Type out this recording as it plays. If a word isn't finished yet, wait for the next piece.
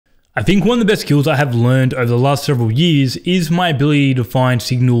I think one of the best skills I have learned over the last several years is my ability to find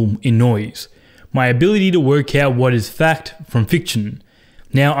signal in noise. My ability to work out what is fact from fiction.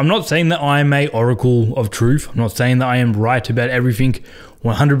 Now, I'm not saying that I am a oracle of truth. I'm not saying that I am right about everything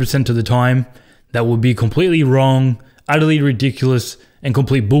 100% of the time. That would be completely wrong, utterly ridiculous, and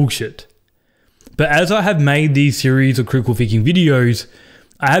complete bullshit. But as I have made these series of critical thinking videos,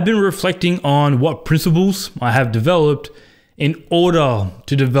 I have been reflecting on what principles I have developed in order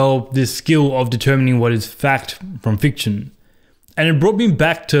to develop this skill of determining what is fact from fiction. And it brought me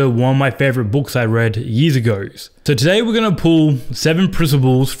back to one of my favorite books I read years ago. So today we're going to pull 7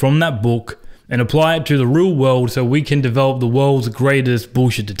 principles from that book and apply it to the real world so we can develop the world's greatest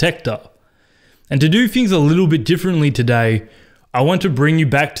bullshit detector. And to do things a little bit differently today, I want to bring you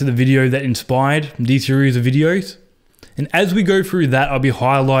back to the video that inspired these series of videos. And as we go through that, I'll be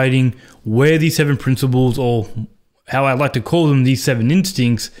highlighting where these 7 principles, or how I like to call them, these 7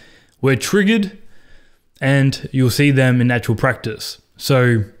 instincts, were triggered, and you'll see them in actual practice.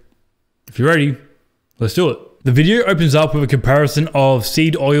 So if you're ready, let's do it. The video opens up with a comparison of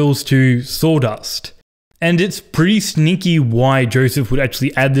seed oils to sawdust. And it's pretty sneaky why Joseph would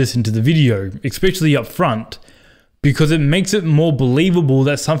actually add this into the video, especially up front, because it makes it more believable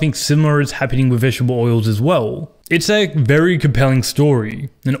that something similar is happening with vegetable oils as well. It's a very compelling story,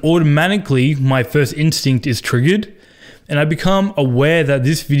 and automatically my first instinct is triggered, and I become aware that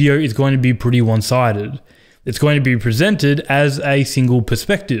this video is going to be pretty one-sided. It's going to be presented as a single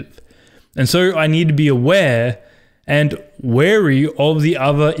perspective. And so I need to be aware and wary of the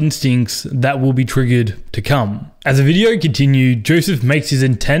other instincts that will be triggered to come. As the video continued, Joseph makes his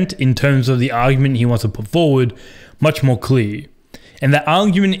intent in terms of the argument he wants to put forward much more clear. And that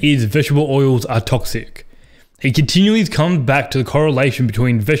argument is vegetable oils are toxic. He continually comes back to the correlation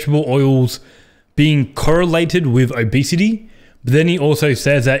between vegetable oils being correlated with obesity, but then he also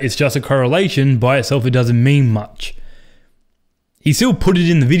says that it's just a correlation by itself, it doesn't mean much. He still put it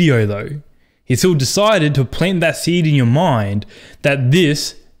in the video though. He still decided to plant that seed in your mind that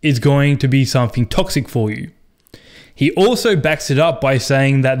this is going to be something toxic for you. He also backs it up by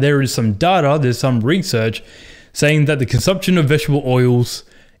saying that there is some data, there's some research saying that the consumption of vegetable oils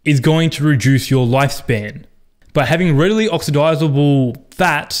is going to reduce your lifespan by having readily oxidizable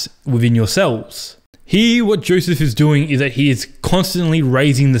fats within your cells. Here, what Joseph is doing is that he is constantly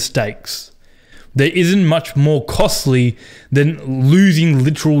raising the stakes. There isn't much more costly than losing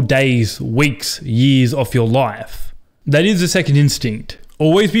literal days, weeks, years off your life. That is the second instinct.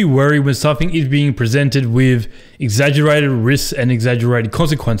 Always be wary when something is being presented with exaggerated risks and exaggerated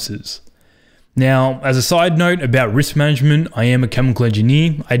consequences. Now, as a side note about risk management, I am a chemical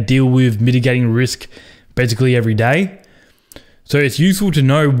engineer. I deal with mitigating risk basically every day. So it's useful to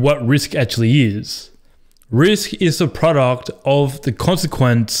know what risk actually is. Risk is the product of the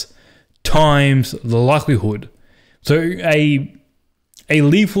consequence times the likelihood. So a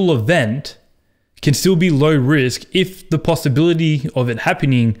lethal event can still be low risk if the possibility of it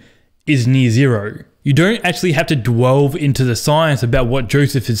happening is near zero. You don't actually have to delve into the science about what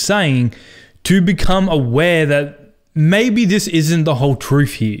Joseph is saying to become aware that maybe this isn't the whole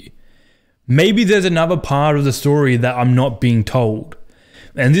truth here. Maybe there's another part of the story that I'm not being told.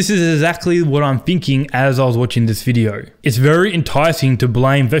 And this is exactly what I'm thinking as I was watching this video. It's very enticing to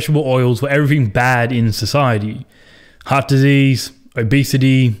blame vegetable oils for everything bad in society. Heart disease,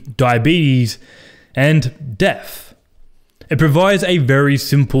 obesity, diabetes, and death. It provides a very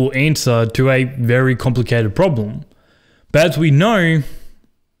simple answer to a very complicated problem. But as we know,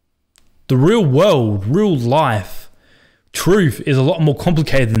 the real world, real life, truth is a lot more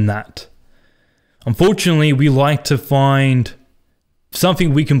complicated than that. Unfortunately, we like to find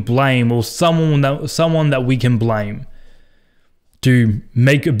something we can blame, or someone that we can blame to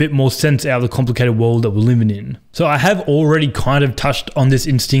make a bit more sense out of the complicated world that we're living in. So I have already kind of touched on this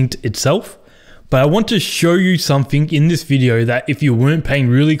instinct itself, but I want to show you something in this video that if you weren't paying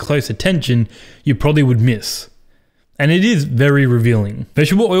really close attention, you probably would miss. And it is very revealing.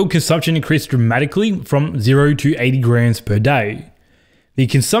 Vegetable oil consumption increased dramatically from 0 to 80 grams per day. The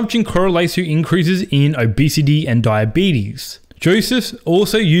consumption correlates to increases in obesity and diabetes. Joseph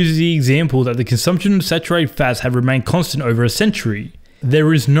also uses the example that the consumption of saturated fats have remained constant over a century.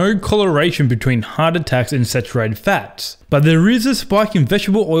 There is no correlation between heart attacks and saturated fats, but there is a spike in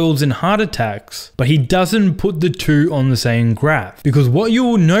vegetable oils and heart attacks, but he doesn't put the two on the same graph. Because what you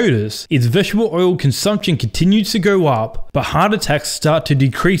will notice is vegetable oil consumption continues to go up, but heart attacks start to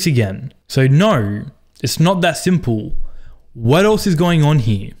decrease again. So no, it's not that simple. What else is going on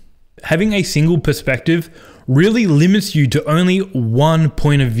here? Having a single perspective really limits you to only one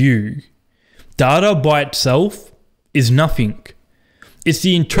point of view. Data by itself is nothing. It's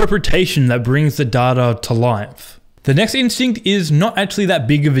the interpretation that brings the data to life. The next instinct is not actually that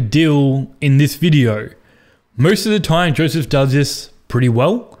big of a deal in this video. Most of the time, Joseph does this pretty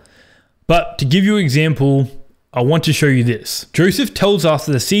well. But to give you an example, I want to show you this. Joseph tells us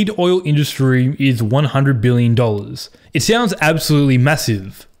that the seed oil industry is $100 billion. It sounds absolutely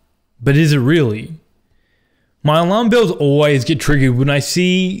massive, but is it really? My alarm bells always get triggered when I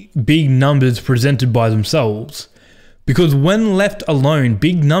see big numbers presented by themselves. Because when left alone,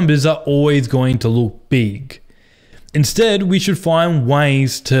 big numbers are always going to look big. Instead, we should find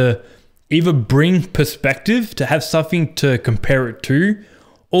ways to either bring perspective, to have something to compare it to,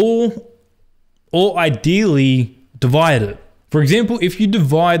 or ideally divide it. For example, if you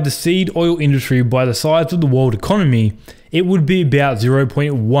divide the seed oil industry by the size of the world economy, it would be about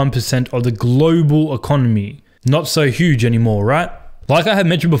 0.1% of the global economy. Not so huge anymore, right? Like I had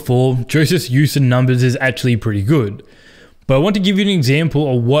mentioned before, Joseph's use of numbers is actually pretty good. But I want to give you an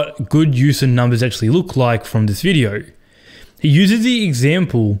example of what good use of numbers actually look like from this video. He uses the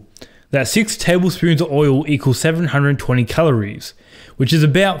example that 6 tablespoons of oil equals 720 calories, which is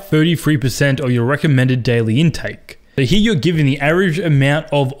about 33% of your recommended daily intake. So here you're given the average amount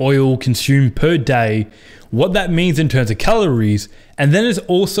of oil consumed per day, what that means in terms of calories, and then it's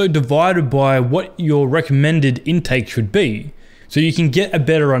also divided by what your recommended intake should be, so you can get a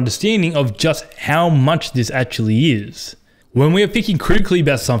better understanding of just how much this actually is. When we are thinking critically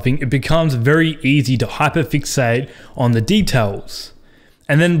about something, it becomes very easy to hyperfixate on the details,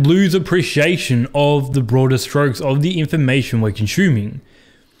 and then lose appreciation of the broader strokes of the information we're consuming.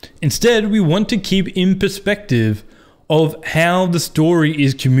 Instead, we want to keep in perspective of how the story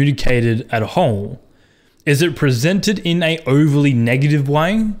is communicated as a whole. Is it presented in an overly negative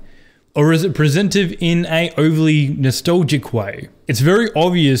way? Or is it presented in an overly nostalgic way? It's very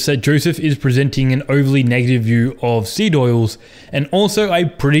obvious that Joseph is presenting an overly negative view of seed oils and also a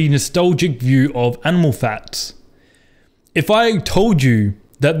pretty nostalgic view of animal fats. If I told you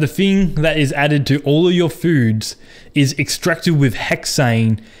that the thing that is added to all of your foods is extracted with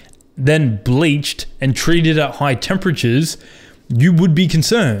hexane, then bleached and treated at high temperatures, you would be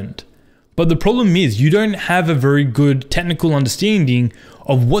concerned. But the problem is you don't have a very good technical understanding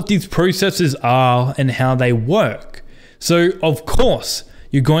of what these processes are and how they work. So of course,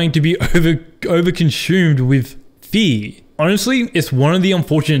 you're going to be overconsumed with fear. Honestly, it's one of the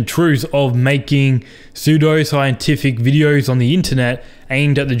unfortunate truths of making pseudo-scientific videos on the internet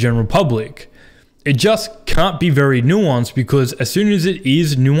aimed at the general public. It just can't be very nuanced, because as soon as it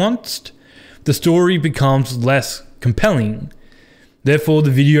is nuanced, the story becomes less compelling. Therefore,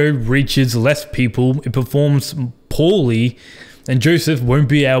 the video reaches less people, it performs poorly, and Joseph won't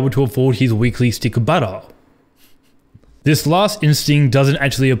be able to afford his weekly stick of butter. This last instinct doesn't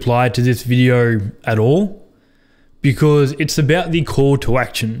actually apply to this video at all, because it's about the call to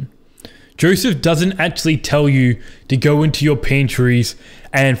action. Joseph doesn't actually tell you to go into your pantries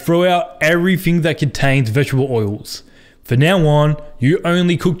and throw out everything that contains vegetable oils. From now on, you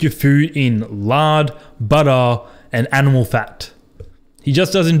only cook your food in lard, butter, and animal fat. He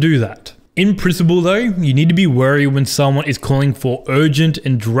just doesn't do that. In principle though, you need to be wary when someone is calling for urgent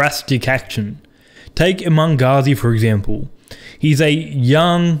and drastic action. Take Imam Ghazi for example. He's a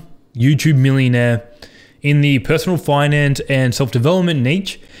young YouTube millionaire in the personal finance and self-development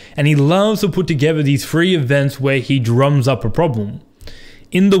niche, and he loves to put together these free events where he drums up a problem.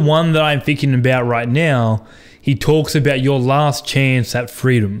 In the one that I'm thinking about right now, he talks about your last chance at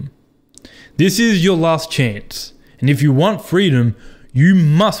freedom. This is your last chance, and if you want freedom, you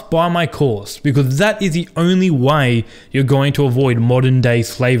must buy my course, because that is the only way you're going to avoid modern day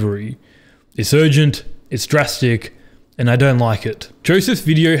slavery. It's urgent, it's drastic, and I don't like it. Joseph's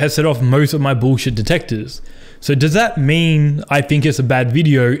video has set off most of my bullshit detectors. So does that mean I think it's a bad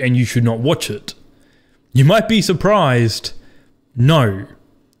video and you should not watch it? You might be surprised. No.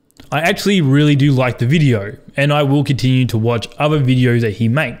 I actually really do like the video, and I will continue to watch other videos that he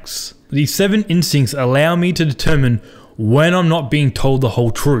makes. These 7 instincts allow me to determine when I'm not being told the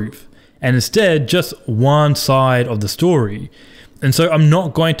whole truth, and instead just one side of the story. And so I'm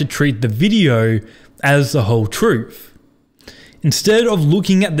not going to treat the video as the whole truth. Instead of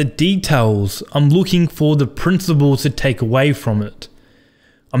looking at the details, I'm looking for the principles to take away from it.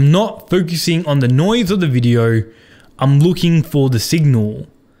 I'm not focusing on the noise of the video, I'm looking for the signal,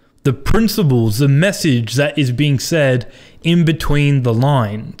 the principles, the message that is being said in between the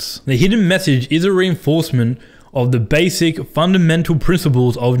lines. The hidden message is a reinforcement of the basic fundamental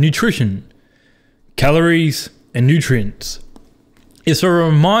principles of nutrition, calories and nutrients. It's a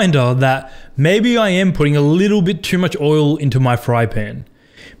reminder that maybe I am putting a little bit too much oil into my fry pan.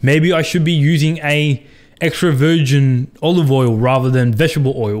 Maybe I should be using an extra virgin olive oil rather than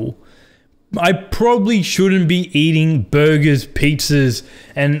vegetable oil. I probably shouldn't be eating burgers, pizzas,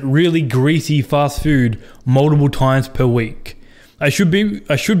 and really greasy fast food multiple times per week. I should be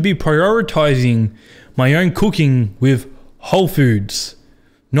prioritizing my own cooking with whole foods,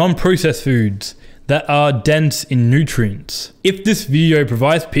 non-processed foods that are dense in nutrients. If this video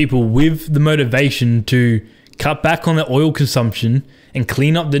provides people with the motivation to cut back on their oil consumption and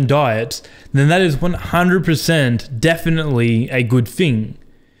clean up their diets, then that is 100% definitely a good thing.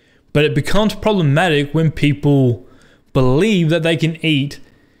 But it becomes problematic when people believe that they can eat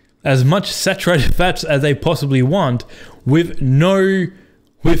as much saturated fats as they possibly want with no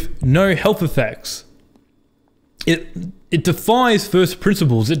health effects. It defies first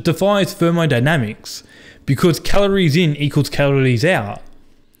principles. It defies thermodynamics, because calories in equals calories out.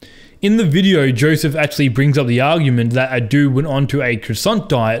 In the video, Joseph actually brings up the argument that a dude went onto a croissant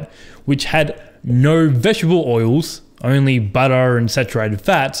diet which had no vegetable oils, only butter and saturated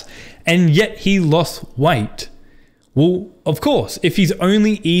fats, and yet he lost weight. Well, of course, if he's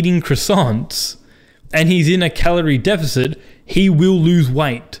only eating croissants and he's in a calorie deficit, he will lose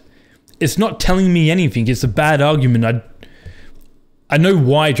weight. It's not telling me anything. It's a bad argument. I know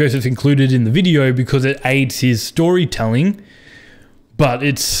why Joseph's included in the video, because it aids his storytelling, but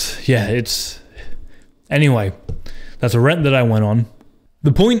anyway, that's a rant that I went on.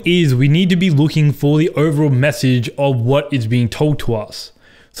 The point is, we need to be looking for the overall message of what is being told to us,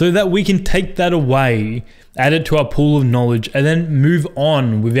 so that we can take that away, add it to our pool of knowledge, and then move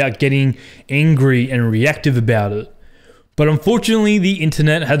on without getting angry and reactive about it. But unfortunately, the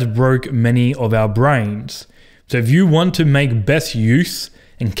internet has broke many of our brains. So if you want to make best use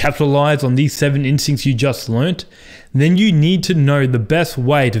and capitalize on these 7 instincts you just learnt, then you need to know the best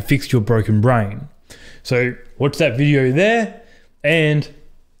way to fix your broken brain. So watch that video there, and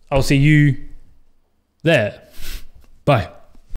I'll see you there. Bye.